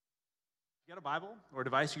Got a Bible or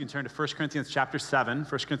device, you can turn to 1 Corinthians chapter 7.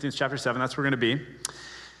 1 Corinthians chapter 7, that's where we're going to be.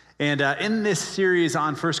 And in this series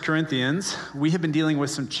on 1 Corinthians, we have been dealing with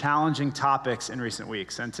some challenging topics in recent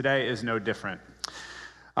weeks, and today is no different.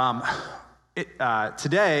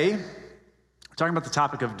 Today, we're talking about the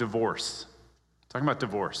topic of divorce. Talking about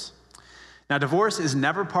divorce. Now, divorce is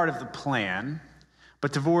never part of the plan,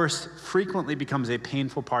 but divorce frequently becomes a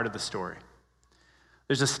painful part of the story.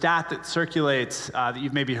 There's a stat that circulates that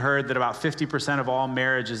you've maybe heard that about 50% of all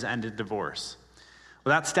marriages end in divorce.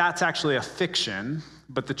 Well, that stat's actually a fiction,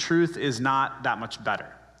 but the truth is not that much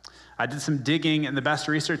better. I did some digging, and the best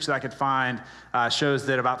research that I could find shows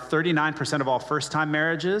that about 39% of all first-time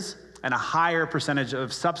marriages and a higher percentage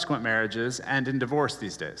of subsequent marriages end in divorce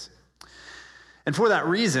these days. And for that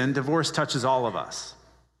reason, divorce touches all of us.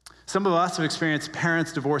 Some of us have experienced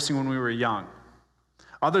parents divorcing when we were young.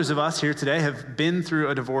 Others of us here today have been through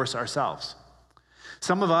a divorce ourselves.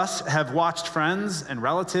 Some of us have watched friends and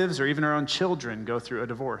relatives or even our own children go through a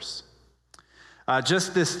divorce.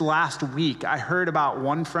 Just this last week, I heard about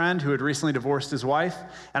one friend who had recently divorced his wife,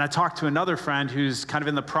 and I talked to another friend who's kind of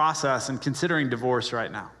in the process and considering divorce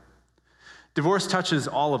right now. Divorce touches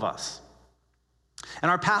all of us.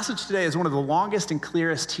 And our passage today is one of the longest and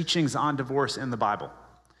clearest teachings on divorce in the Bible.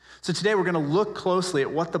 So today we're going to look closely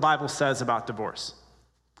at what the Bible says about divorce.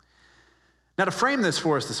 Now, to frame this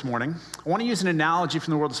for us this morning, I want to use an analogy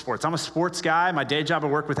from the world of sports. I'm a sports guy. My day job, I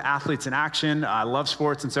work with athletes in action. I love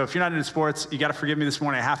sports. And so if you're not into sports, you got to forgive me this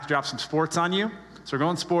morning. I have to drop some sports on you. So we're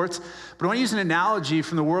going sports. But I want to use an analogy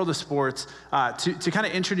from the world of sports to kind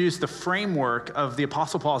of introduce the framework of the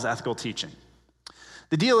Apostle Paul's ethical teaching.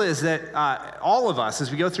 The deal is that all of us,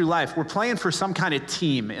 as we go through life, we're playing for some kind of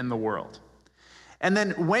team in the world. And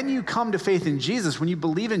then when you come to faith in Jesus, when you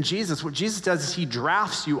believe in Jesus, what Jesus does is he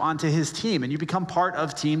drafts you onto his team and you become part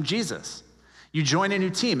of Team Jesus. You join a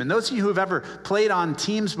new team. And those of you who have ever played on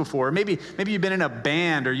teams before, maybe you've been in a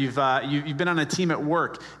band or you've been on a team at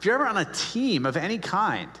work. If you're ever on a team of any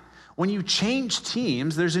kind, when you change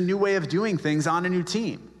teams, there's a new way of doing things on a new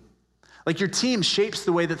team. Like your team shapes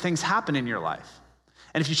the way that things happen in your life.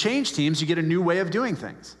 And if you change teams, you get a new way of doing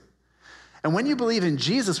things. And when you believe in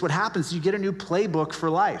Jesus, what happens is you get a new playbook for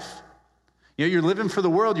life. You know, you're living for the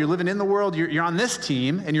world, you're living in the world, you're on this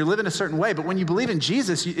team, and you're living a certain way. But when you believe in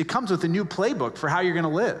Jesus, it comes with a new playbook for how you're going to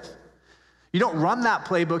live. You don't run that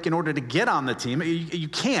playbook in order to get on the team. You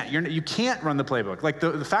can't. You can't run the playbook. Like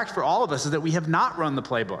the fact for all of us is that we have not run the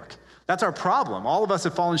playbook. That's our problem. All of us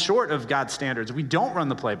have fallen short of God's standards. We don't run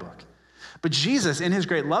the playbook. But Jesus, in his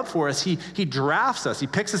great love for us, he drafts us. He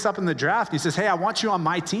picks us up in the draft. He says, hey, I want you on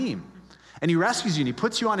my team. And he rescues you and he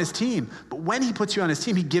puts you on his team. But when he puts you on his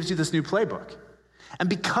team, he gives you this new playbook. And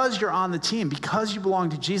because you're on the team, because you belong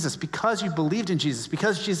to Jesus, because you believed in Jesus,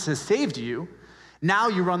 because Jesus has saved you, now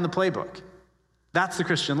you run the playbook. That's the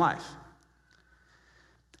Christian life.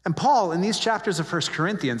 And Paul, in these chapters of 1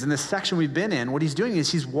 Corinthians, in this section we've been in, what he's doing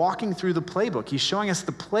is he's walking through the playbook. He's showing us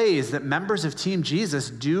the plays that members of Team Jesus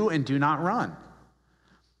do and do not run.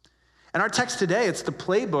 And our text today, it's the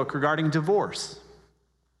playbook regarding divorce.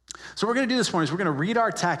 So what we're going to do this morning is we're going to read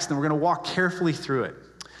our text and we're going to walk carefully through it.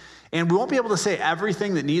 And we won't be able to say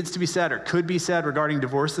everything that needs to be said or could be said regarding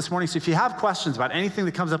divorce this morning. So if you have questions about anything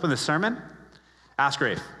that comes up in the sermon, ask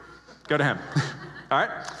Rafe. Go to him. All right?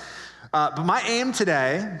 But my aim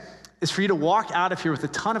today is for you to walk out of here with a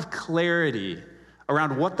ton of clarity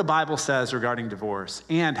around what the Bible says regarding divorce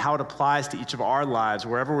and how it applies to each of our lives,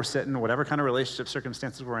 wherever we're sitting, whatever kind of relationship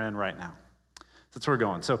circumstances we're in right now. That's where we're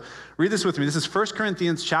going. So read this with me. This is 1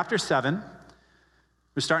 Corinthians chapter 7.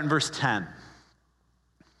 We start in verse 10.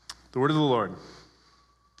 The word of the Lord.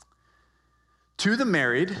 To the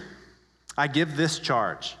married, I give this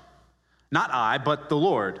charge. Not I, but the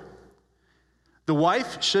Lord. The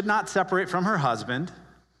wife should not separate from her husband,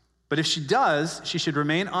 but if she does, she should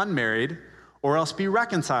remain unmarried or else be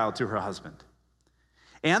reconciled to her husband.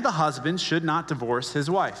 And the husband should not divorce his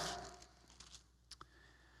wife.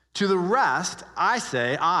 To the rest, I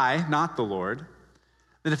say, I, not the Lord,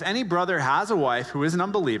 that if any brother has a wife who is an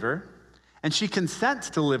unbeliever, and she consents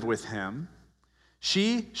to live with him,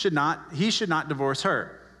 he should not divorce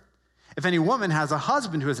her. If any woman has a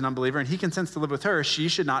husband who is an unbeliever, and he consents to live with her, she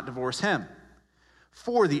should not divorce him.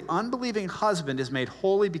 For the unbelieving husband is made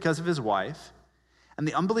holy because of his wife, and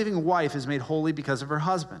the unbelieving wife is made holy because of her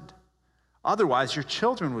husband. Otherwise, your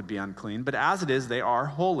children would be unclean, but as it is, they are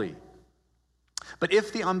holy. But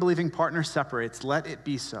if the unbelieving partner separates, let it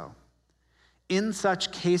be so. In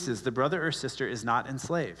such cases, the brother or sister is not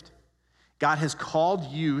enslaved. God has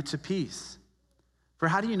called you to peace. For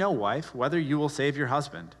how do you know, wife, whether you will save your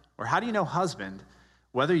husband? Or how do you know, husband,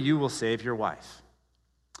 whether you will save your wife?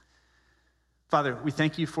 Father, we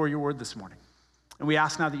thank you for your word this morning, and we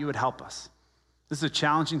ask now that you would help us. This is a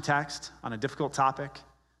challenging text on a difficult topic,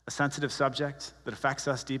 a sensitive subject that affects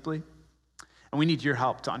us deeply, and we need your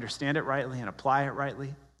help to understand it rightly and apply it rightly.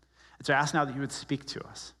 And so I ask now that you would speak to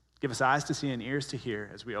us. Give us eyes to see and ears to hear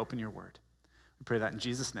as we open your word. We pray that in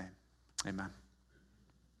Jesus' name. Amen.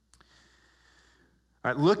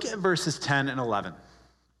 All right, look at verses 10 and 11.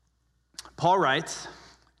 Paul writes,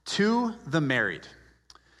 "To the married."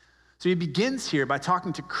 So he begins here by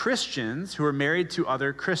talking to Christians who are married to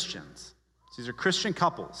other Christians. So these are Christian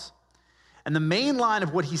couples. And the main line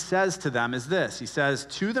of what he says to them is this. He says,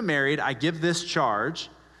 "To the married, I give this charge.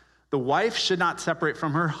 The wife should not separate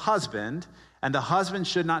from her husband, and the husband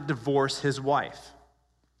should not divorce his wife."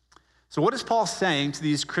 So what is Paul saying to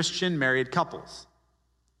these Christian married couples?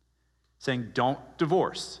 Saying, don't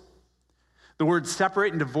divorce. The words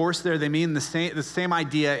separate and divorce there, they mean the same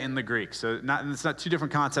idea in the Greek. So it's not two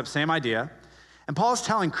different concepts, same idea. And Paul is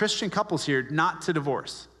telling Christian couples here not to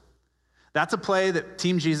divorce. That's a play that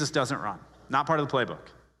Team Jesus doesn't run, not part of the playbook.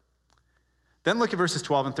 Then look at verses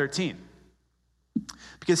 12 and 13.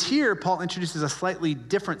 Because here, Paul introduces a slightly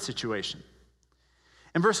different situation.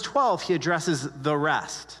 In verse 12, he addresses the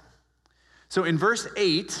rest. So in verse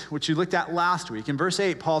 8, which you looked at last week, in verse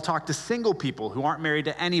 8, Paul talked to single people who aren't married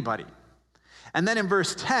to anybody. And then in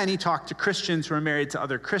verse 10, he talked to Christians who are married to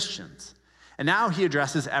other Christians. And now he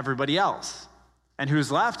addresses everybody else. And who's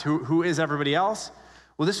left? Who is everybody else?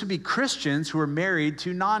 Well, this would be Christians who are married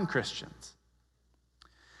to non-Christians.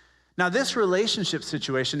 Now, this relationship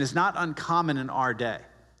situation is not uncommon in our day,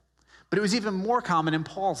 but it was even more common in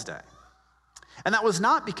Paul's day. And that was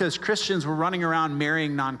not because Christians were running around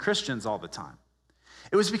marrying non-Christians all the time.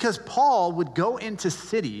 It was because Paul would go into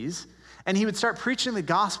cities and he would start preaching the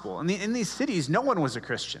gospel. And in these cities, no one was a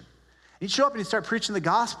Christian. He'd show up and he'd start preaching the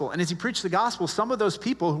gospel. And as he preached the gospel, some of those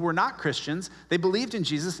people who were not Christians, they believed in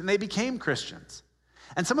Jesus and they became Christians.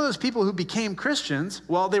 And some of those people who became Christians,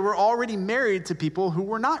 well, they were already married to people who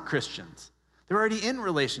were not Christians. They were already in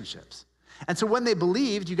relationships. And so when they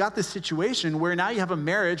believed, you got this situation where now you have a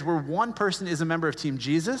marriage where one person is a member of Team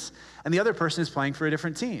Jesus and the other person is playing for a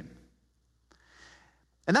different team.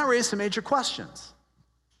 And that raised some major questions.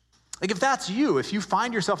 Like if that's you, if you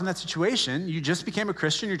find yourself in that situation, you just became a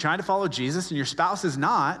Christian, you're trying to follow Jesus and your spouse is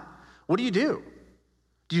not, what do you do?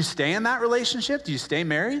 Do you stay in that relationship? Do you stay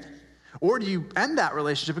married? Or do you end that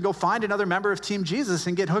relationship and go find another member of Team Jesus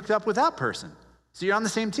and get hooked up with that person so you're on the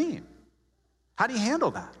same team? How do you handle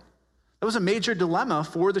that? That was a major dilemma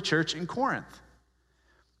for the church in Corinth.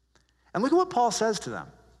 And look at what Paul says to them.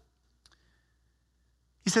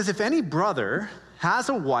 He says, if any brother has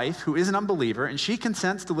a wife who is an unbeliever and she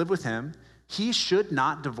consents to live with him, he should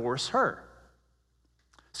not divorce her.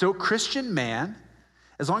 So, Christian man,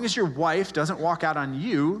 as long as your wife doesn't walk out on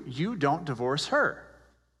you, you don't divorce her.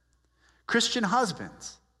 Christian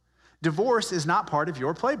husbands, divorce is not part of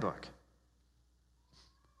your playbook.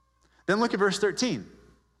 Then look at verse 13.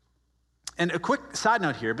 And a quick side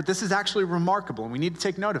note here, but this is actually remarkable, and we need to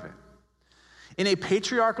take note of it. In a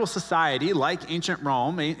patriarchal society like ancient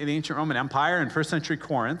Rome, the ancient Roman Empire and first century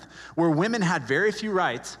Corinth, where women had very few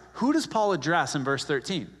rights, who does Paul address in verse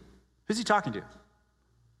 13? Who's he talking to?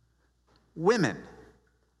 Women.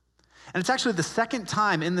 And it's actually the second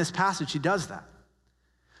time in this passage he does that.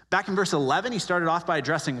 Back in verse 11, he started off by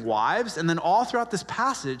addressing wives, and then all throughout this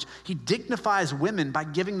passage, he dignifies women by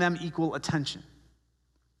giving them equal attention.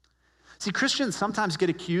 See, Christians sometimes get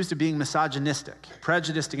accused of being misogynistic,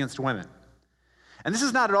 prejudiced against women. And this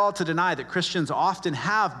is not at all to deny that Christians often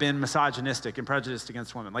have been misogynistic and prejudiced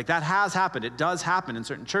against women. Like that has happened. It does happen in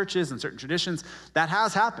certain churches and certain traditions. That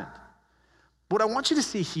has happened. What I want you to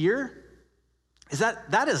see here is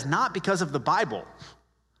that is not because of the Bible.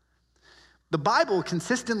 The Bible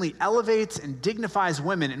consistently elevates and dignifies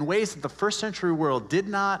women in ways that the first century world did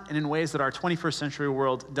not and in ways that our 21st century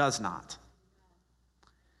world does not.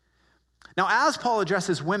 Now, as Paul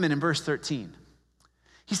addresses women in verse 13,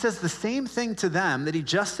 he says the same thing to them that he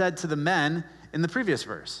just said to the men in the previous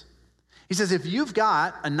verse. He says, if you've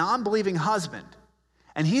got a non-believing husband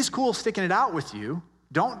and he's cool sticking it out with you,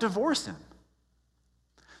 don't divorce him.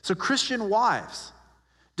 So Christian wives,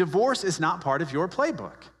 divorce is not part of your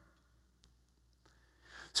playbook.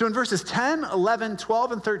 So in verses 10, 11,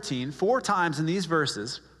 12, and 13, 4 times in these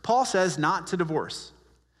verses, Paul says not to divorce.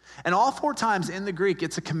 And all 4 times in the Greek,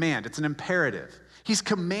 it's a command, it's an imperative. He's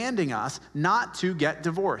commanding us not to get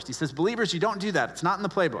divorced. He says, believers, you don't do that. It's not in the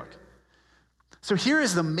playbook. So here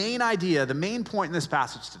is the main idea, the main point in this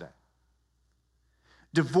passage today.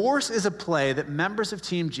 Divorce is a play that members of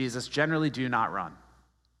Team Jesus generally do not run.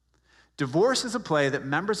 Divorce is a play that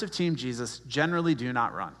members of Team Jesus generally do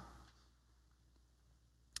not run.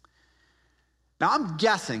 Now, I'm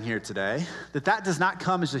guessing here today that does not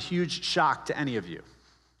come as a huge shock to any of you.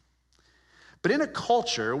 But in a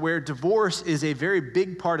culture where divorce is a very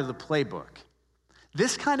big part of the playbook,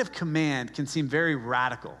 this kind of command can seem very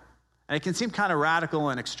radical. And it can seem kind of radical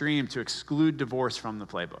and extreme to exclude divorce from the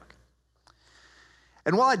playbook.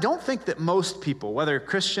 And while I don't think that most people, whether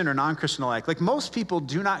Christian or non-Christian alike, like most people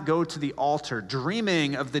do not go to the altar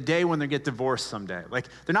dreaming of the day when they get divorced someday. Like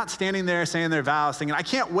they're not standing there saying their vows thinking, I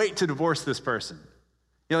can't wait to divorce this person.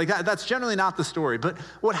 You know, like that's generally not the story. But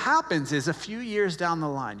what happens is a few years down the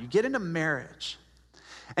line, you get into marriage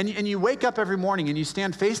and you wake up every morning and you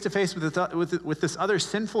stand face to face with this other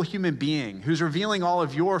sinful human being who's revealing all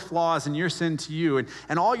of your flaws and your sin to you.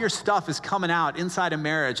 And all your stuff is coming out inside a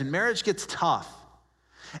marriage, and marriage gets tough.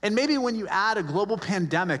 And maybe when you add a global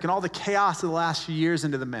pandemic and all the chaos of the last few years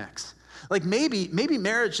into the mix, like maybe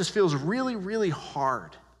marriage just feels really, really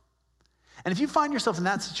hard. And if you find yourself in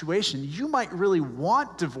that situation, you might really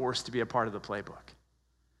want divorce to be a part of the playbook.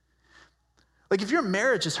 Like if your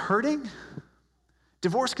marriage is hurting,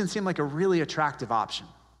 divorce can seem like a really attractive option.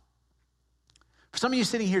 For some of you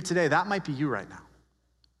sitting here today, that might be you right now.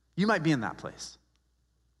 You might be in that place.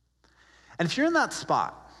 And if you're in that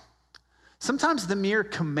spot, sometimes the mere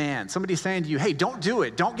command, somebody saying to you, hey, don't do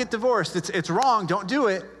it, don't get divorced, it's wrong, don't do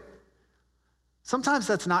it. Sometimes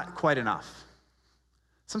that's not quite enough.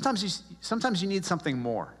 Sometimes you need something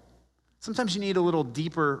more. Sometimes you need a little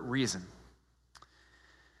deeper reason.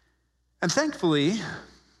 And thankfully,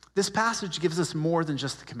 this passage gives us more than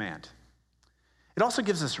just the command. It also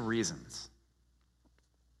gives us reasons.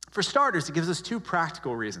 For starters, it gives us two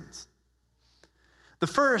practical reasons. The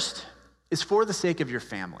first is for the sake of your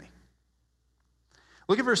family.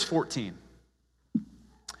 Look at verse 14.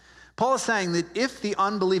 Paul is saying that if the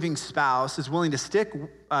unbelieving spouse is willing to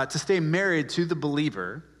stay married to the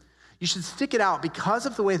believer, you should stick it out because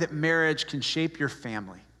of the way that marriage can shape your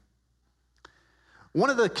family. One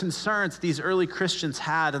of the concerns these early Christians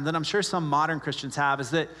had, and that I'm sure some modern Christians have, is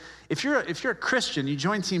that if you're a Christian, you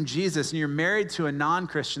join Team Jesus, and you're married to a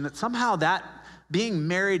non-Christian, that somehow that being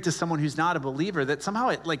married to someone who's not a believer, that somehow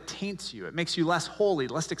it like taints you. It makes you less holy,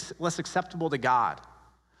 less acceptable to God.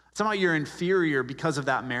 Somehow you're inferior because of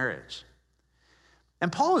that marriage.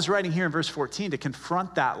 And Paul is writing here in verse 14 to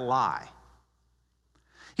confront that lie.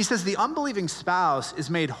 He says the unbelieving spouse is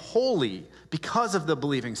made holy because of the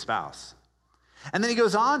believing spouse. And then he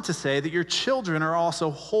goes on to say that your children are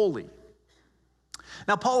also holy.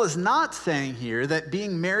 Now, Paul is not saying here that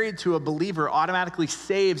being married to a believer automatically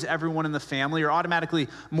saves everyone in the family or automatically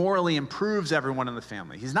morally improves everyone in the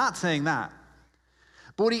family. He's not saying that.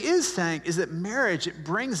 But what he is saying is that marriage, it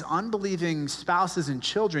brings unbelieving spouses and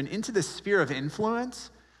children into this sphere of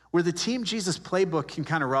influence where the Team Jesus playbook can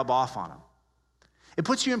kind of rub off on them. It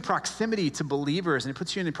puts you in proximity to believers, and it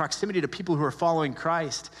puts you in proximity to people who are following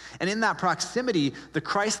Christ. And in that proximity, the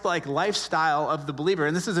Christ-like lifestyle of the believer,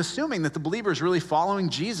 and this is assuming that the believer is really following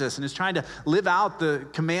Jesus and is trying to live out the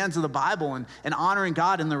commands of the Bible and honoring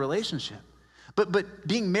God in the relationship. But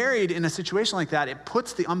being married in a situation like that, it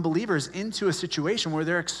puts the unbelievers into a situation where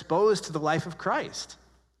they're exposed to the life of Christ.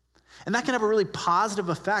 And that can have a really positive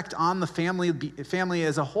effect on the family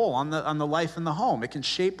as a whole, on the life in the home. It can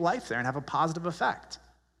shape life there and have a positive effect.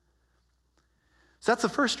 So that's the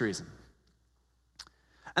first reason.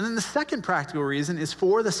 And then the second practical reason is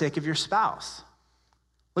for the sake of your spouse.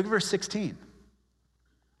 Look at verse 16.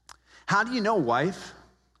 How do you know, wife,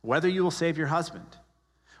 whether you will save your husband?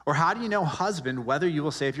 Or how do you know, husband, whether you will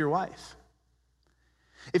save your wife?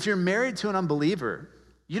 If you're married to an unbeliever,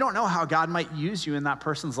 you don't know how God might use you in that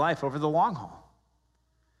person's life over the long haul.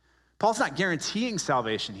 Paul's not guaranteeing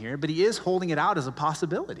salvation here, but he is holding it out as a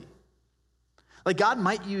possibility. Like God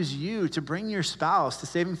might use you to bring your spouse to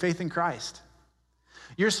saving faith in Christ.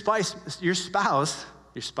 Your spouse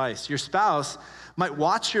might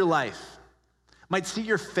watch your life, might see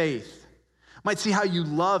your faith, might see how you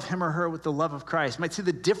love him or her with the love of Christ, might see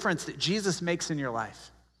the difference that Jesus makes in your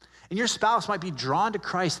life. And your spouse might be drawn to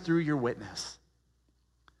Christ through your witness.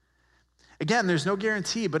 Again, there's no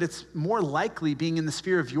guarantee, but it's more likely being in the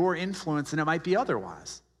sphere of your influence than it might be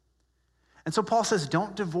otherwise. And so Paul says,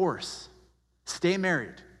 don't divorce, stay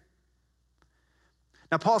married.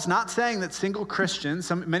 Now, Paul's not saying that single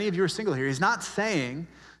Christians, many of you are single here, he's not saying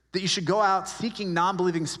that you should go out seeking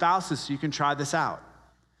non-believing spouses so you can try this out.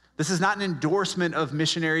 This is not an endorsement of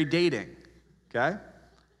missionary dating, okay?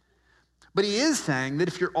 But he is saying that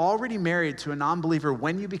if you're already married to a non-believer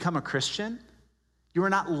when you become a Christian, you are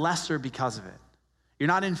not lesser because of it. You're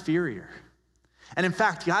not inferior. And in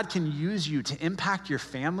fact, God can use you to impact your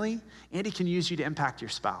family, and he can use you to impact your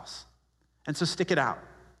spouse. And so stick it out.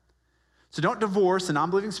 So don't divorce a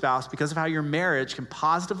non-believing spouse because of how your marriage can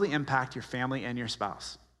positively impact your family and your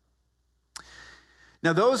spouse.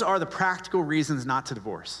 Now, those are the practical reasons not to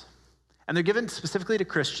divorce. And they're given specifically to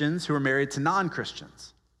Christians who are married to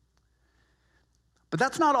non-Christians. But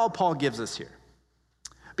that's not all Paul gives us here.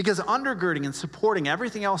 Because undergirding and supporting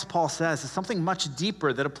everything else Paul says is something much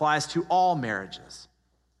deeper that applies to all marriages.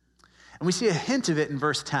 And we see a hint of it in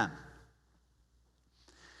verse 10.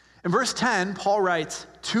 In verse 10, Paul writes,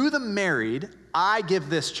 "To the married, I give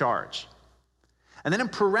this charge." And then in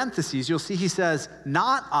parentheses, you'll see he says,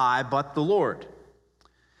 "Not I, but the Lord."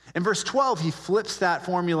 In verse 12, he flips that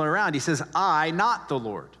formula around. He says, "I, not the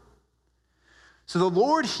Lord." So the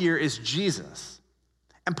Lord here is Jesus.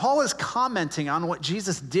 And Paul is commenting on what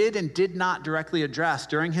Jesus did and did not directly address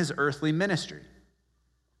during his earthly ministry.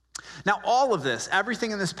 Now, all of this,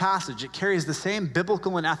 everything in this passage, it carries the same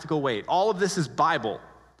biblical and ethical weight. All of this is Bible.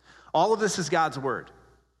 All of this is God's word.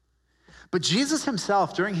 But Jesus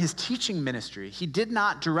himself, during his teaching ministry, he did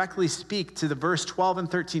not directly speak to the verse 12 and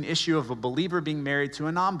 13 issue of a believer being married to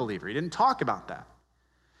a non-believer. He didn't talk about that.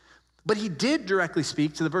 But he did directly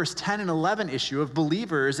speak to the verse 10 and 11 issue of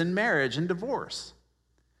believers in marriage and divorce.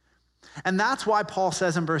 And that's why Paul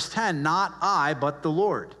says in verse 10, "Not I, but the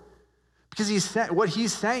Lord." Because what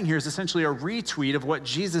he's saying here is essentially a retweet of what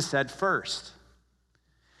Jesus said first.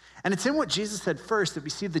 And it's in what Jesus said first that we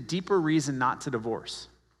see the deeper reason not to divorce.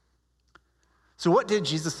 So what did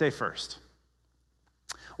Jesus say first?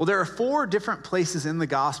 Well, there are 4 different places in the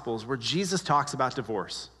Gospels where Jesus talks about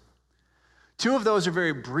divorce. 2 of those are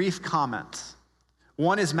very brief comments.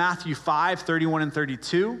 One is Matthew 5, 31 and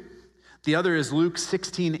 32. The other is Luke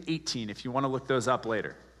 16, 18, if you want to look those up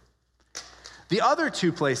later. The other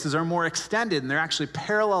 2 places are more extended, and they're actually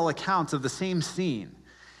parallel accounts of the same scene.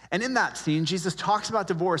 And in that scene, Jesus talks about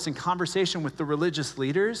divorce in conversation with the religious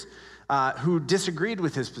leaders who disagreed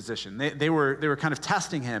with his position. They were kind of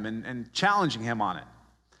testing him and challenging him on it.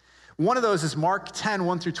 One of those is Mark 10,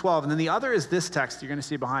 1 through 12, and then the other is this text you're going to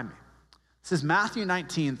see behind me. This is Matthew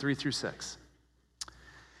 19, 3 through 6.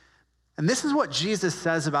 And this is what Jesus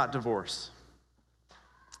says about divorce.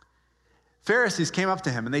 Pharisees came up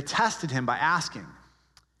to him and they tested him by asking,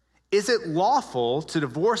 "Is it lawful to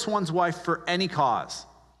divorce one's wife for any cause?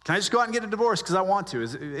 Can I just go out and get a divorce because I want to?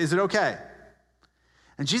 Is it okay?"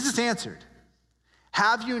 And Jesus answered,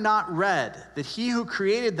 "Have you not read that he who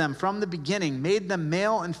created them from the beginning made them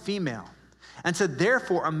male and female, and said,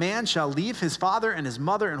 therefore a man shall leave his father and his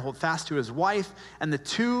mother and hold fast to his wife, and the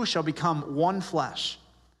 2 shall become one flesh.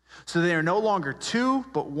 So they are no longer 2,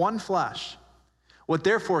 but one flesh. What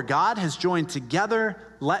therefore God has joined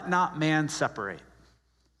together, let not man separate."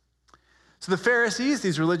 So the Pharisees,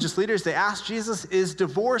 these religious leaders, they asked Jesus, "Is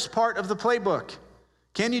divorce part of the playbook?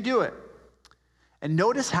 Can you do it?" And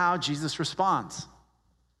notice how Jesus responds.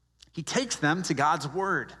 He takes them to God's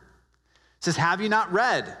word. He says, "Have you not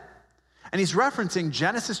read?" And he's referencing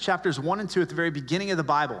Genesis chapters 1 and 2 at the very beginning of the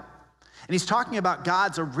Bible. And he's talking about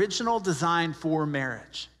God's original design for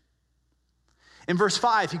marriage. In verse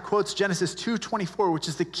 5, he quotes Genesis 2:24, which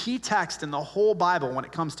is the key text in the whole Bible when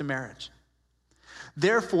it comes to marriage.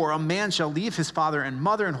 "Therefore, a man shall leave his father and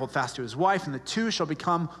mother and hold fast to his wife, and the 2 shall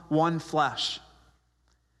become one flesh."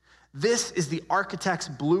 This is the architect's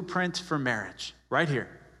blueprint for marriage, right here.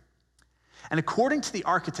 And according to the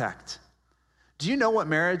architect, do you know what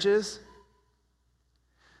marriage is?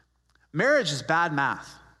 Marriage is bad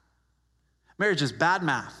math. Marriage is bad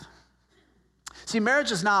math. See,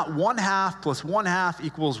 marriage is not 1/2 plus 1/2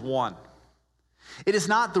 equals 1. It is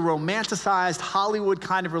not the romanticized Hollywood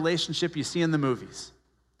kind of relationship you see in the movies.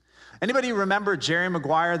 Anybody remember Jerry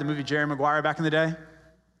Maguire, the movie Jerry Maguire back in the day?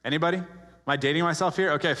 Anybody? Am I dating myself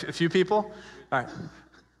here? Okay, a few people? All right.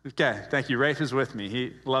 Okay, thank you. Rafe is with me.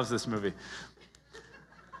 He loves this movie.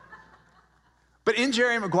 But in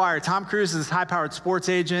Jerry Maguire, Tom Cruise is this high-powered sports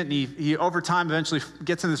agent, and he over time eventually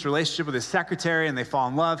gets in this relationship with his secretary, and they fall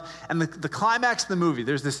in love. And the climax of the movie,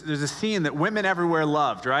 there's a scene that women everywhere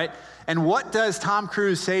loved, right? And what does Tom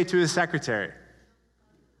Cruise say to his secretary?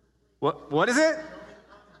 What is it?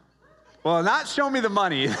 Well, not "show me the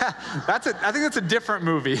money." I think that's a different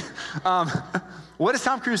movie. What does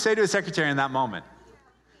Tom Cruise say to his secretary in that moment?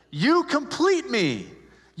 "You complete me.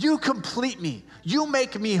 You complete me. You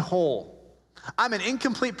make me whole. I'm an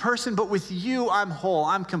incomplete person, but with you, I'm whole.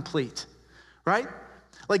 I'm complete." Right?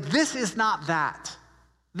 Like, this is not that.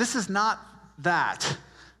 This is not that.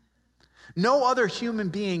 No other human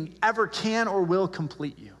being ever can or will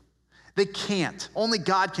complete you. They can't. Only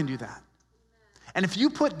God can do that. And if you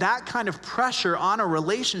put that kind of pressure on a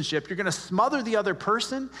relationship, you're going to smother the other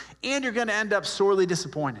person, and you're going to end up sorely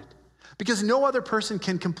disappointed. because no other person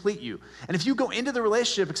can complete you. And if you go into the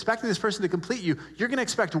relationship expecting this person to complete you, you're going to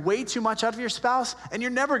expect way too much out of your spouse, and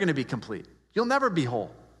you're never going to be complete. You'll never be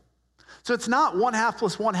whole. So it's not 1/2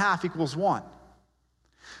 plus 1/2 equals 1.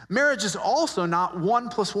 Marriage is also not 1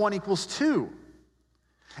 plus 1 equals 2.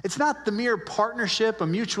 It's not the mere partnership, a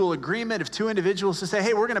mutual agreement of two individuals to say,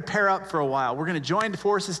 hey, we're going to pair up for a while. We're going to join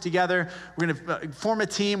forces together. We're going to form a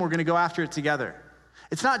team. We're going to go after it together.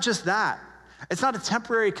 It's not just that. It's not a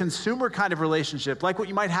temporary consumer kind of relationship like what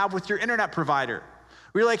you might have with your internet provider.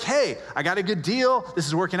 Where you're like, hey, I got a good deal. This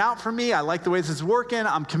is working out for me. I like the way this is working.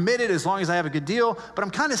 I'm committed as long as I have a good deal. But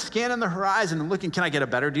I'm kind of scanning the horizon and looking, can I get a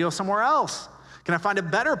better deal somewhere else? Can I find a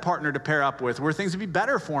better partner to pair up with where things would be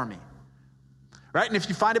better for me? Right? And if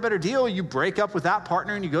you find a better deal, you break up with that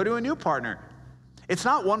partner and you go to a new partner. It's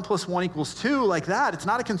not 1 plus 1 equals 2 like that. It's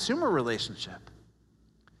not a consumer relationship.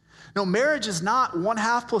 No, marriage is not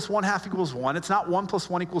 1/2 plus 1/2 equals 1. It's not 1 plus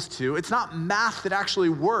 1 equals 2. It's not math that actually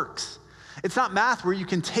works. It's not math where you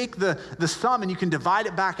can take the sum and you can divide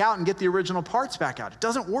it back out and get the original parts back out. It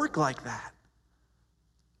doesn't work like that.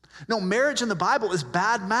 No, marriage in the Bible is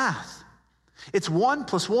bad math. It's 1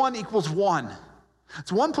 plus 1 equals 1.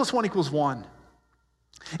 It's 1 plus 1 equals 1.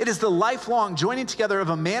 It is the lifelong joining together of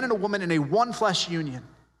a man and a woman in a one flesh union.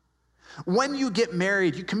 When you get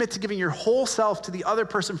married, you commit to giving your whole self to the other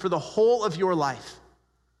person for the whole of your life.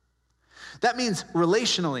 That means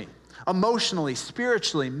relationally, emotionally,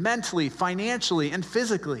 spiritually, mentally, financially, and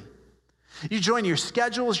physically. You join your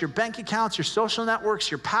schedules, your bank accounts, your social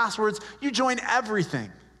networks, your passwords. You join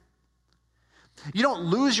everything. You don't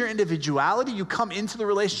lose your individuality. You come into the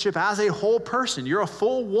relationship as a whole person. You're a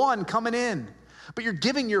full one coming in. But you're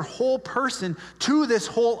giving your whole person to this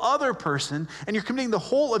whole other person, and you're committing the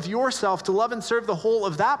whole of yourself to love and serve the whole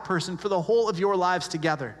of that person for the whole of your lives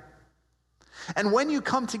together. And when you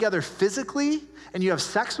come together physically and you have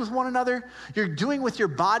sex with one another, you're doing with your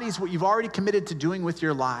bodies what you've already committed to doing with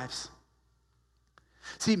your lives.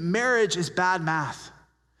 See, marriage is bad math.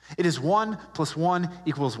 It is 1 plus 1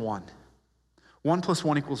 equals 1. 1 plus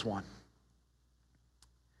 1 equals 1.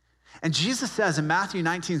 And Jesus says in Matthew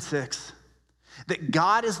 19:6, that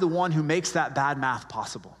God is the one who makes that bad math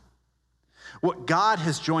possible. What God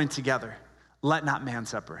has joined together, let not man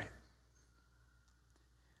separate.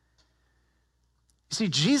 You see,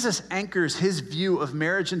 Jesus anchors his view of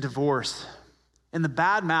marriage and divorce in the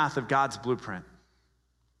bad math of God's blueprint.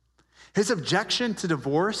 His objection to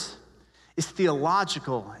divorce is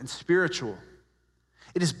theological and spiritual.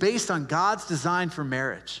 It is based on God's design for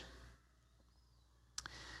marriage.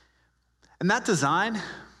 And that design,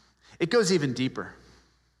 it goes even deeper.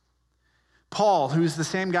 Paul, who's the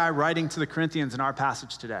same guy writing to the Corinthians in our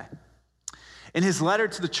passage today, in his letter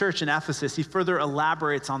to the church in Ephesus, he further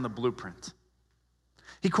elaborates on the blueprint.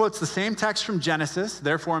 He quotes the same text from Genesis,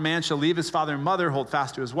 therefore a man shall leave his father and mother, hold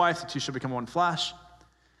fast to his wife, the two shall become one flesh.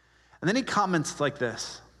 And then he comments like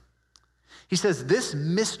this. He says, this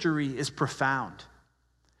mystery is profound,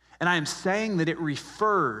 and I am saying that it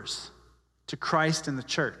refers to Christ and the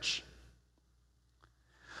church.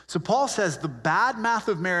 So Paul says the bad math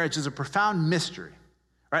of marriage is a profound mystery,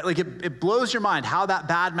 right? Like it blows your mind how that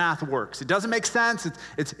bad math works. It doesn't make sense.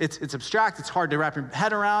 It's abstract. It's hard to wrap your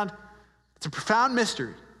head around. It's a profound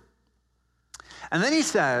mystery. And then he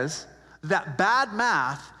says that bad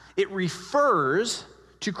math, it refers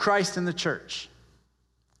to Christ and the church.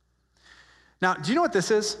 Now, do you know what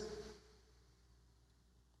this is?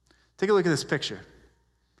 Take a look at this picture.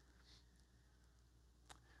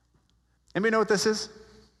 Anybody know what this is?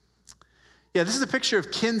 Yeah, this is a picture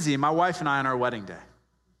of Kinsey, my wife and I, on our wedding day.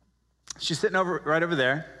 She's sitting right over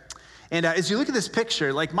there. And as you look at this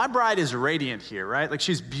picture, like my bride is radiant here, right? Like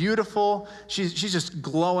she's beautiful. She's just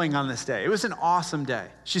glowing on this day. It was an awesome day.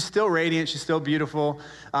 She's still radiant. She's still beautiful.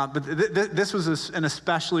 But this was an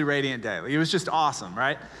especially radiant day. It was just awesome,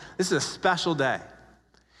 right? This is a special day.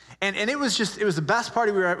 And it was the best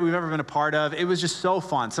party we've ever been a part of. It was just so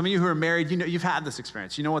fun. Some of you who are married, you know, you've had this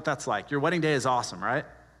experience. You know what that's like. Your wedding day is awesome, right?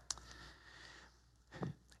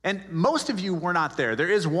 And most of you were not there. There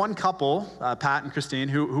is one couple, Pat and Christine,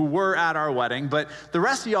 who were at our wedding, but the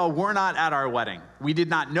rest of y'all were not at our wedding. We did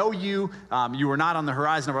not know you. You were not on the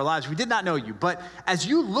horizon of our lives. We did not know you. But as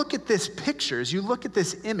you look at this picture, as you look at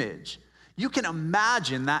this image, you can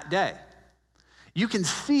imagine that day. You can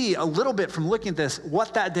see a little bit from looking at this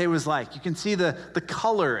what that day was like. You can see the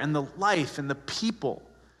color and the life and the people.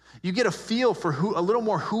 You get a feel for a little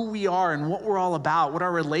more who we are and what we're all about, what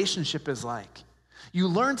our relationship is like. You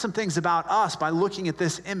learn some things about us by looking at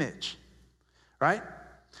this image, right?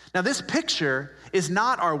 Now, this picture is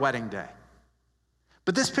not our wedding day,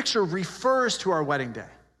 but this picture refers to our wedding day.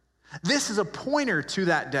 This is a pointer to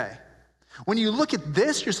that day. When you look at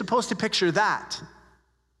this, you're supposed to picture that.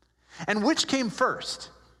 And which came first?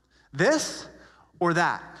 This or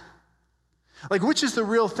that? Like, which is the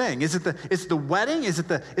real thing? Is it the wedding? Is it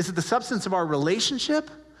the substance of our relationship?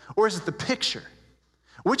 Or is it the picture?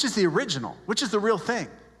 Which is the original? Which is the real thing?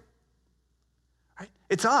 Right?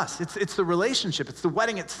 It's us. It's the relationship. It's the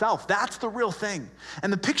wedding itself. That's the real thing.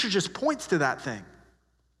 And the picture just points to that thing.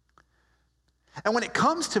 And when it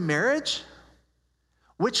comes to marriage,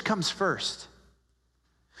 which comes first?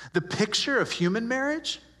 The picture of human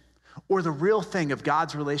marriage or the real thing of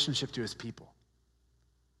God's relationship to his people?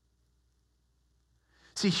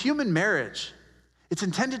 See, human marriage, it's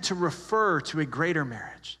intended to refer to a greater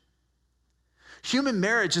marriage. Human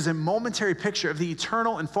marriage is a momentary picture of the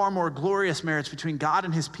eternal and far more glorious marriage between God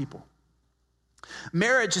and his people.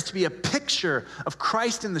 Marriage is to be a picture of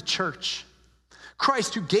Christ in the church.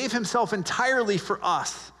 Christ who gave himself entirely for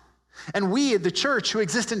us. And we, the church, who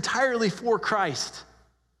exist entirely for Christ.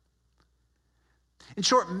 In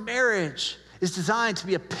short, marriage is designed to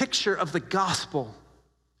be a picture of the gospel.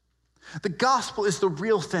 The gospel is the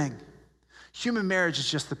real thing. Human marriage is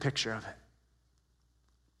just the picture of it.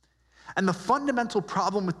 And the fundamental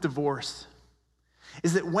problem with divorce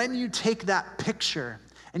is that when you take that picture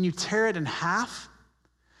and you tear it in half,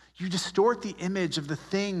 you distort the image of the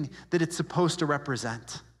thing that it's supposed to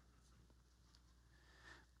represent.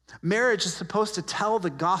 Marriage is supposed to tell the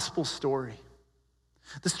gospel story.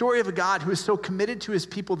 The story of a God who is so committed to his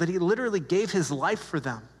people that he literally gave his life for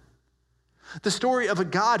them. The story of a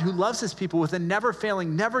God who loves his people with a never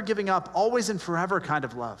failing, never giving up, always and forever kind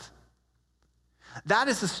of love. That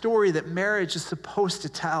is the story that marriage is supposed to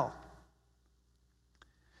tell.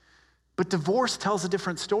 But divorce tells a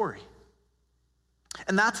different story.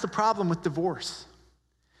 And that's the problem with divorce.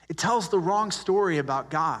 It tells the wrong story about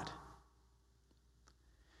God.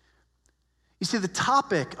 You see, the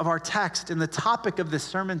topic of our text and the topic of this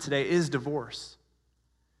sermon today is divorce.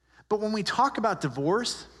 But when we talk about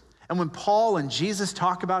divorce, and when Paul and Jesus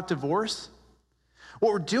talk about divorce,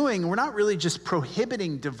 what we're doing, we're not really just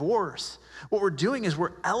prohibiting divorce. What we're doing is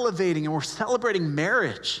we're elevating and we're celebrating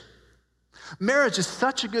marriage. Marriage is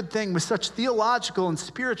such a good thing with such theological and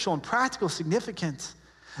spiritual and practical significance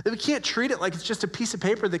that we can't treat it like it's just a piece of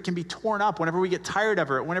paper that can be torn up whenever we get tired of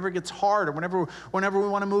it, whenever it gets hard, or whenever we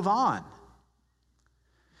want to move on.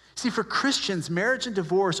 See, for Christians, marriage and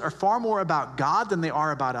divorce are far more about God than they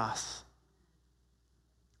are about us.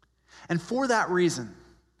 And for that reason,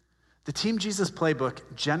 the Team Jesus playbook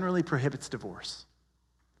generally prohibits divorce.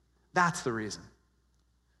 That's the reason.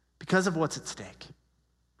 Because of what's at stake.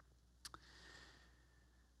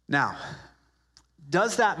 Now,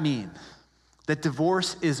 does that mean that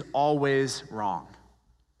divorce is always wrong?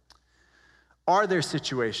 Are there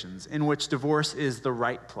situations in which divorce is the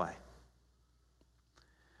right play?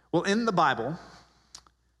 Well, in the Bible,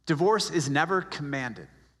 divorce is never commanded,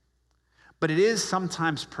 but it is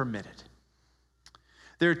sometimes permitted.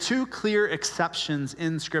 There are two clear exceptions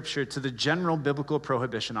in Scripture to the general biblical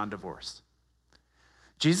prohibition on divorce.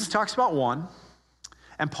 Jesus talks about one,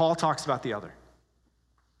 and Paul talks about the other.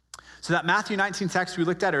 So that Matthew 19 text we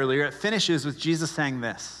looked at earlier, it finishes with Jesus saying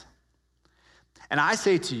this, "And I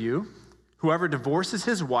say to you, whoever divorces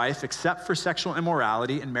his wife except for sexual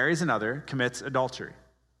immorality and marries another commits adultery."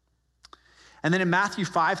 And then in Matthew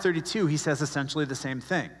 5:32, he says essentially the same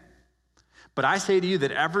thing. "But I say to you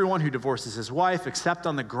that everyone who divorces his wife, except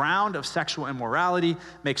on the ground of sexual immorality,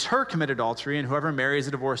 makes her commit adultery, and whoever marries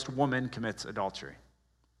a divorced woman commits adultery."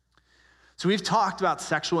 So we've talked about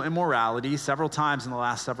sexual immorality several times in the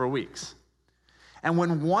last several weeks. And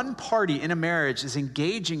when one party in a marriage is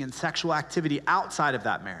engaging in sexual activity outside of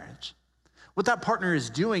that marriage, what that partner is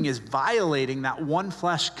doing is violating that one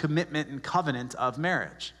flesh commitment and covenant of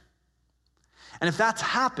marriage. And if that's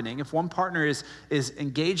happening, if one partner is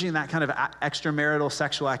engaging in that kind of extramarital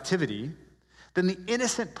sexual activity, then the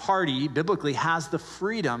innocent party biblically has the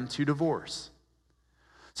freedom to divorce.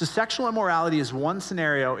 So sexual immorality is one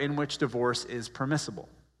scenario in which divorce is permissible.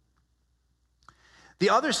 The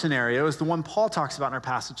other scenario is the one Paul talks about in our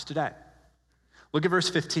passage today. Look at verse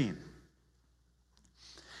 15.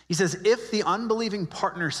 He says, "If the unbelieving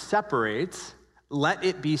partner separates, let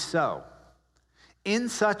it be so. In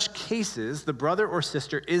such cases, the brother or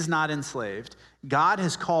sister is not enslaved. God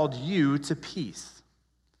has called you to peace."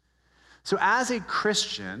 So as a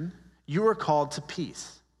Christian, you are called to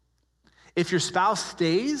peace. If your spouse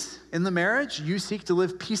stays in the marriage, you seek to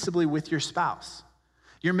live peaceably with your spouse.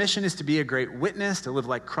 Your mission is to be a great witness, to live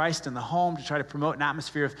like Christ in the home, to try to promote an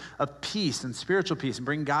atmosphere of peace and spiritual peace and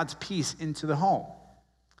bring God's peace into the home.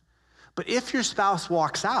 But if your spouse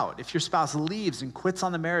walks out, if your spouse leaves and quits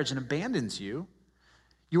on the marriage and abandons you,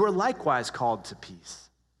 You are likewise called to peace.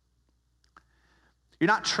 You're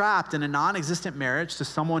not trapped in a non-existent marriage to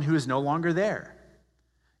someone who is no longer there.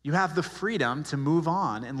 You have the freedom to move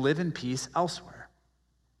on and live in peace elsewhere.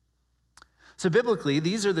 So biblically,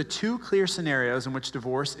 these are the two clear scenarios in which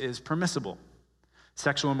divorce is permissible: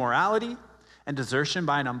 sexual immorality and desertion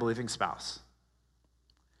by an unbelieving spouse.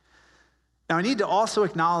 Now, I need to also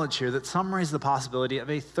acknowledge here that some raise the possibility of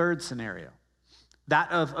a third scenario,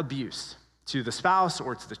 that of abuse to the spouse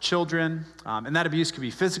or to the children. And that abuse could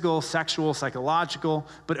be physical, sexual, psychological,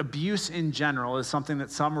 but abuse in general is something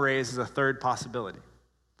that some raise as a third possibility.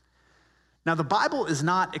 Now, the Bible is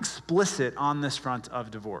not explicit on this front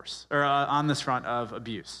of divorce, or on this front of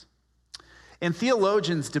abuse. And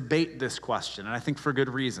theologians debate this question, and I think for good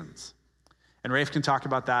reasons. And Rafe can talk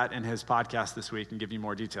about that in his podcast this week and give you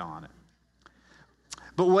more detail on it.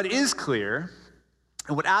 But what is clear,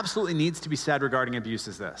 and what absolutely needs to be said regarding abuse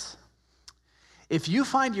is this: if you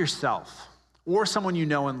find yourself, or someone you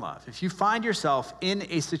know and love, if you find yourself in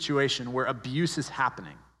a situation where abuse is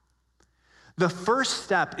happening, the first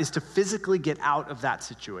step is to physically get out of that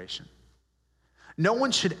situation. No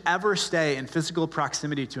one should ever stay in physical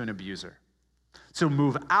proximity to an abuser. So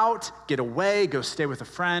move out, get away, go stay with a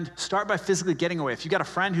friend. Start by physically getting away. If you got a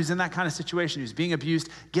friend who's in that kind of situation, who's being abused,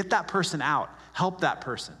 get that person out. Help that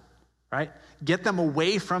person, right? Get them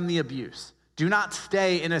away from the abuse. Do not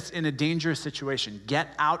stay in a dangerous situation. Get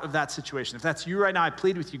out of that situation. If that's you right now, I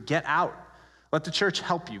plead with you, get out. Let the church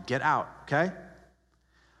help you. Get out, okay?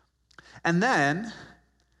 And then,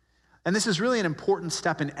 and this is really an important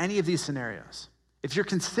step in any of these scenarios, if you're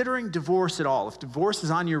considering divorce at all, if divorce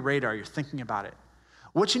is on your radar, you're thinking about it,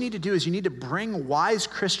 what you need to do is you need to bring wise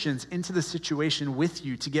Christians into the situation with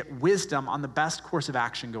you to get wisdom on the best course of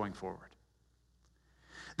action going forward.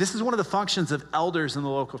 This is one of the functions of elders in the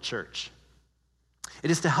local church.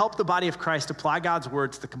 It is to help the body of Christ apply God's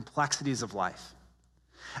word to the complexities of life.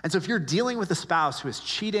 And so if you're dealing with a spouse who is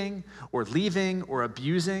cheating or leaving or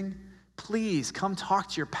abusing, please come talk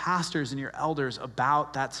to your pastors and your elders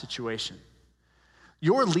about that situation.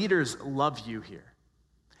 Your leaders love you here.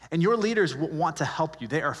 And your leaders will want to help you.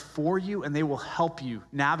 They are for you, and they will help you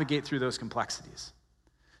navigate through those complexities.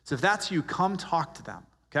 So if that's you, come talk to them,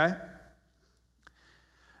 okay?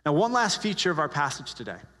 Now, one last feature of our passage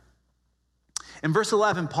today. In verse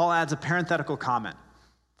 11, Paul adds a parenthetical comment.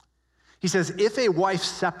 He says, if a wife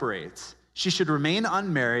separates, she should remain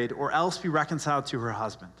unmarried or else be reconciled to her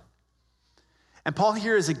husband. And Paul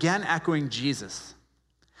here is again echoing Jesus.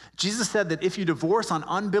 Jesus said that if you divorce on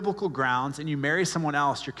unbiblical grounds and you marry someone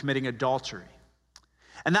else, you're committing adultery.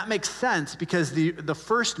 And that makes sense because the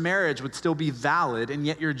first marriage would still be valid, and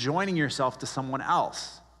yet you're joining yourself to someone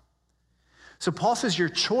else. So Paul says your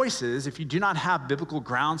choices, if you do not have biblical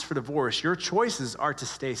grounds for divorce, your choices are to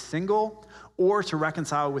stay single or to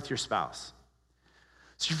reconcile with your spouse.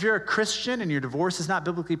 So if you're a Christian and your divorce is not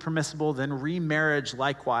biblically permissible, then remarriage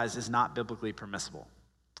likewise is not biblically permissible.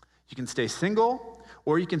 You can stay single,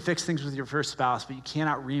 or you can fix things with your first spouse, but you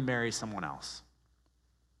cannot remarry someone else.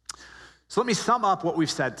 So let me sum up what we've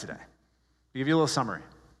said today. I'll give you a little summary.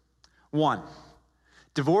 1,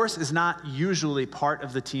 divorce is not usually part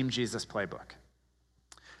of the Team Jesus playbook.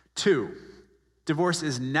 2, divorce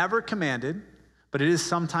is never commanded, but it is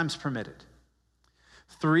sometimes permitted.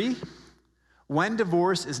 3, when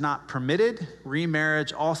divorce is not permitted,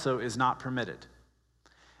 remarriage also is not permitted.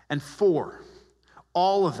 And 4,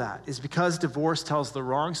 all of that is because divorce tells the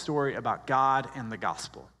wrong story about God and the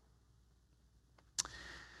gospel.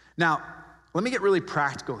 Now, let me get really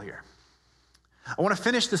practical here. I want to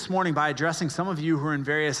finish this morning by addressing some of you who are in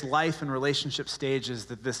various life and relationship stages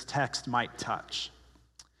that this text might touch.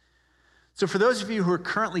 So for those of you who are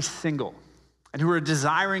currently single and who are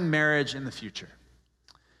desiring marriage in the future,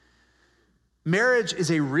 marriage is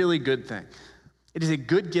a really good thing. It is a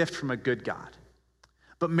good gift from a good God.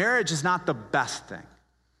 But marriage is not the best thing.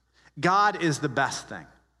 God is the best thing.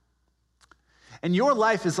 And your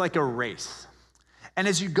life is like a race. And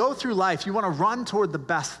as you go through life, you want to run toward the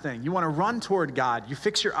best thing. You want to run toward God. You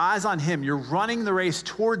fix your eyes on him. You're running the race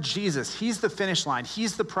toward Jesus. He's the finish line.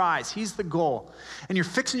 He's the prize. He's the goal. And you're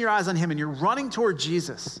fixing your eyes on him, and you're running toward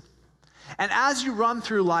Jesus. And as you run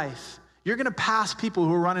through life, you're going to pass people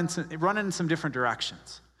who are running in some different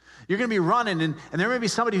directions. You're going to be running, and there may be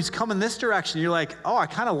somebody who's coming this direction. You're like, oh, I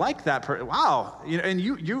kind of like that person. Wow. And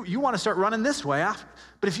you want to start running this way.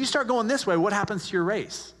 But if you start going this way, what happens to your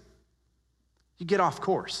race? You get off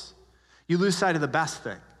course. You lose sight of the best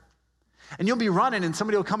thing. And you'll be running, and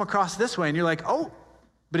somebody will come across this way, and you're like, oh,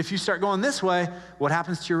 but if you start going this way, what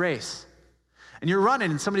happens to your race? And you're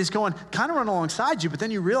running, and somebody's going, kind of run alongside you, but then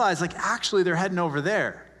you realize, like, actually, they're heading over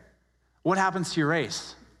there. What happens to your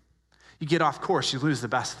race? you get off course, you lose the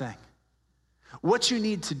best thing. What you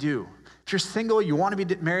need to do, if you're single, you want to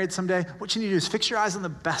be married someday, what you need to do is fix your eyes on the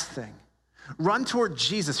best thing. Run toward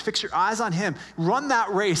Jesus, fix your eyes on him, run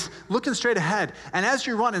that race, looking straight ahead. And as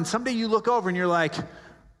you're running, someday you look over and you're like,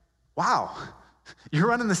 wow, you're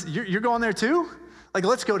running this, you're going there too? Like,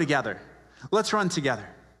 let's go together. Let's run together.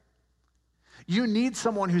 You need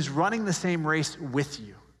someone who's running the same race with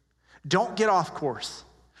you. Don't get off course.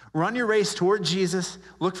 Run your race toward Jesus.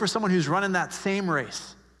 Look for someone who's running that same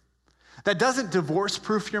race. That doesn't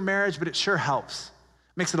divorce-proof your marriage, but it sure helps.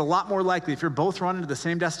 It makes it a lot more likely. If you're both running to the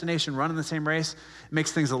same destination, running the same race, it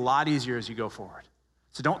makes things a lot easier as you go forward.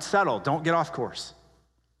 So don't settle. Don't get off course.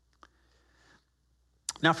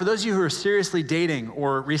 Now, for those of you who are seriously dating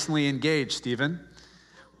or recently engaged, Stephen,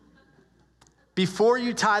 before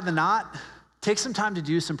you tie the knot, take some time to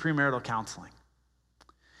do some premarital counseling.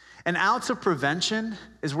 An ounce of prevention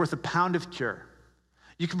is worth a pound of cure.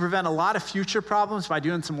 You can prevent a lot of future problems by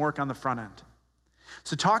doing some work on the front end.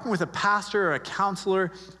 So talking with a pastor or a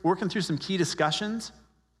counselor, working through some key discussions,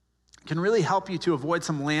 can really help you to avoid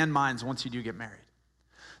some landmines once you do get married.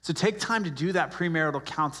 So take time to do that premarital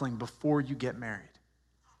counseling before you get married.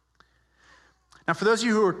 Now, for those of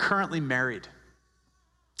you who are currently married,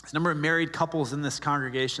 there's a number of married couples in this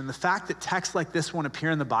congregation. The fact that texts like this one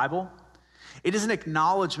appear in the Bible, it is an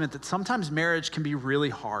acknowledgement that sometimes marriage can be really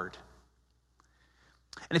hard.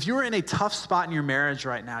 And if you are in a tough spot in your marriage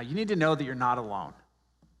right now, you need to know that you're not alone.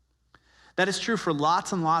 That is true for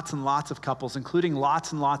lots and lots and lots of couples, including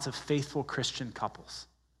lots and lots of faithful Christian couples.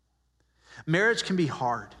 Marriage can be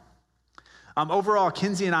hard. Overall,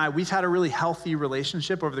 Kinsey and I, we've had a really healthy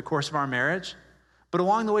relationship over the course of our marriage. But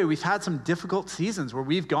along the way, we've had some difficult seasons where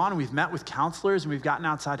we've gone and we've met with counselors and we've gotten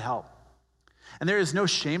outside help. And there is no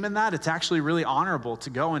shame in that. It's actually really honorable to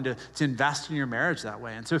go and to invest in your marriage that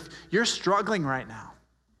way. And so if you're struggling right now,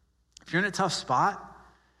 if you're in a tough spot,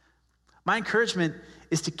 my encouragement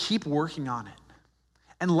is to keep working on it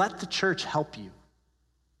and let the church help you.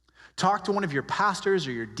 Talk to one of your pastors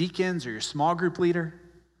or your deacons or your small group leader.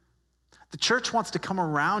 The church wants to come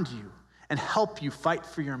around you and help you fight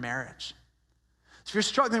for your marriage. So if you're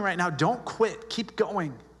struggling right now, don't quit. Keep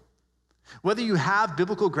going. Whether you have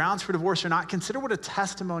biblical grounds for divorce or not, consider what a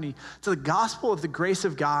testimony to the gospel of the grace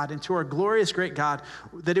of God and to our glorious great God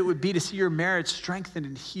that it would be to see your marriage strengthened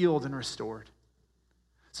and healed and restored.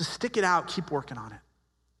 So stick it out. Keep working on it.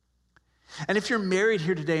 And if you're married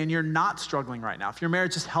here today and you're not struggling right now, if your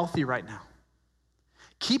marriage is healthy right now,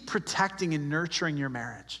 keep protecting and nurturing your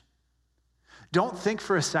marriage. Don't think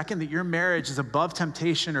for a second that your marriage is above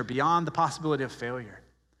temptation or beyond the possibility of failure.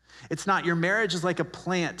 It's not. Your marriage is like a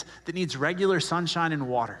plant that needs regular sunshine and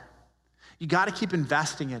water. You got to keep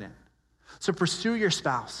investing in it. So pursue your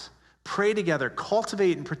spouse. Pray together.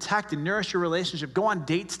 Cultivate and protect and nourish your relationship. Go on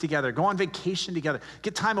dates together. Go on vacation together.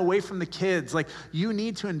 Get time away from the kids. Like, you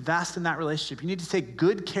need to invest in that relationship. You need to take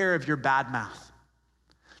good care of your bad mouth.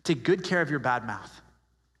 Take good care of your bad mouth.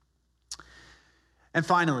 And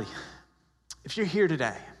finally, if you're here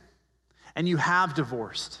today and you have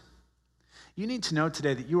divorced, you need to know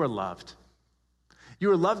today that you are loved.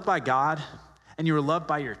 You are loved by God and you are loved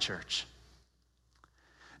by your church.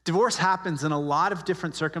 Divorce happens in a lot of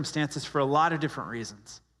different circumstances for a lot of different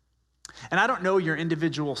reasons. And I don't know your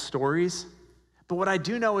individual stories, but what I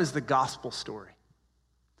do know is the gospel story.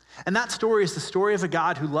 And that story is the story of a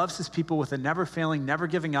God who loves his people with a never failing, never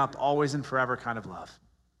giving up, always and forever kind of love.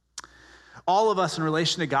 All of us in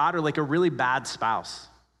relation to God are like a really bad spouse.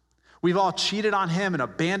 We've all cheated on him and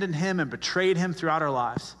abandoned him and betrayed him throughout our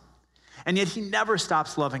lives. And yet he never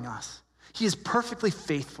stops loving us. He is perfectly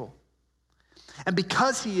faithful. And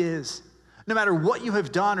because he is, no matter what you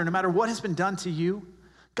have done or no matter what has been done to you,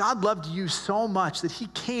 God loved you so much that he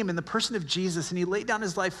came in the person of Jesus and he laid down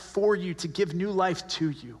his life for you to give new life to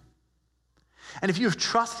you. And if you have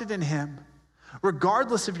trusted in him,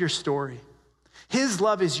 regardless of your story, his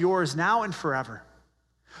love is yours now and forever.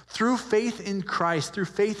 Through faith in Christ, through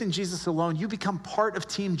faith in Jesus alone, you become part of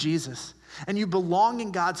Team Jesus, and you belong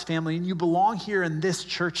in God's family, and you belong here in this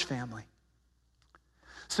church family.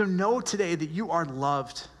 So know today that you are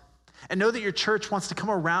loved, and know that your church wants to come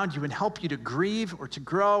around you and help you to grieve or to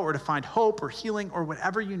grow or to find hope or healing or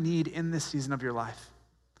whatever you need in this season of your life.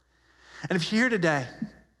 And if you're here today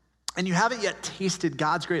and you haven't yet tasted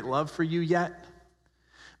God's great love for you yet,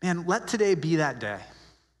 man, let today be that day.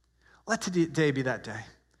 Let today be that day.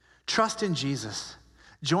 Trust in Jesus.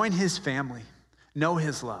 Join his family. Know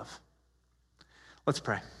his love. Let's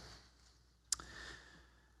pray.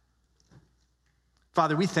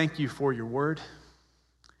 Father, we thank you for your word,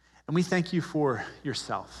 and we thank you for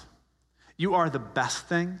yourself. You are the best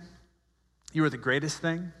thing. You are the greatest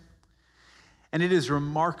thing. And it is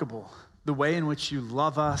remarkable the way in which you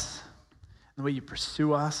love us, the way you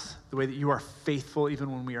pursue us, the way that you are faithful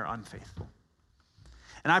even when we are unfaithful.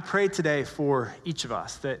 And I pray today for each of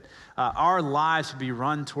us that our lives would be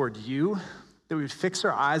run toward you, that we would fix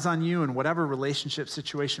our eyes on you in whatever relationship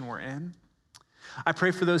situation we're in. I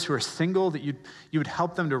pray for those who are single that you would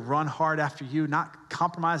help them to run hard after you, not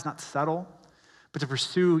compromise, not settle, but to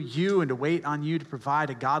pursue you and to wait on you to provide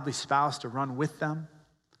a godly spouse to run with them.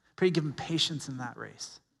 Pray you give them patience in that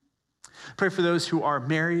race. Pray for those who are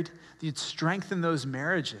married, that you'd strengthen those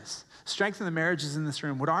marriages. Strengthen the marriages in this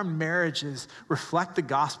room. Would our marriages reflect the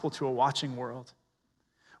gospel to a watching world?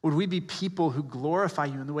 Would we be people who glorify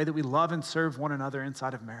you in the way that we love and serve one another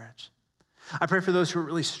inside of marriage? I pray for those who are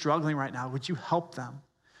really struggling right now. Would you help them?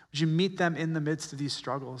 Would you meet them in the midst of these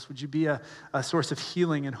struggles? Would you be a source of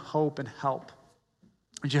healing and hope and help?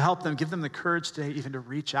 Would you help them, give them the courage today even to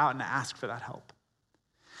reach out and ask for that help?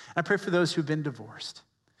 And I pray for those who've been divorced.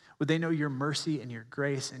 Would they know your mercy and your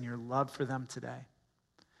grace and your love for them today?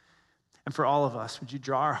 And for all of us, would you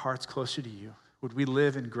draw our hearts closer to you? Would we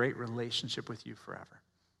live in great relationship with you forever?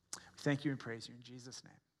 We thank you and praise you in Jesus'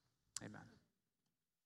 name. Amen.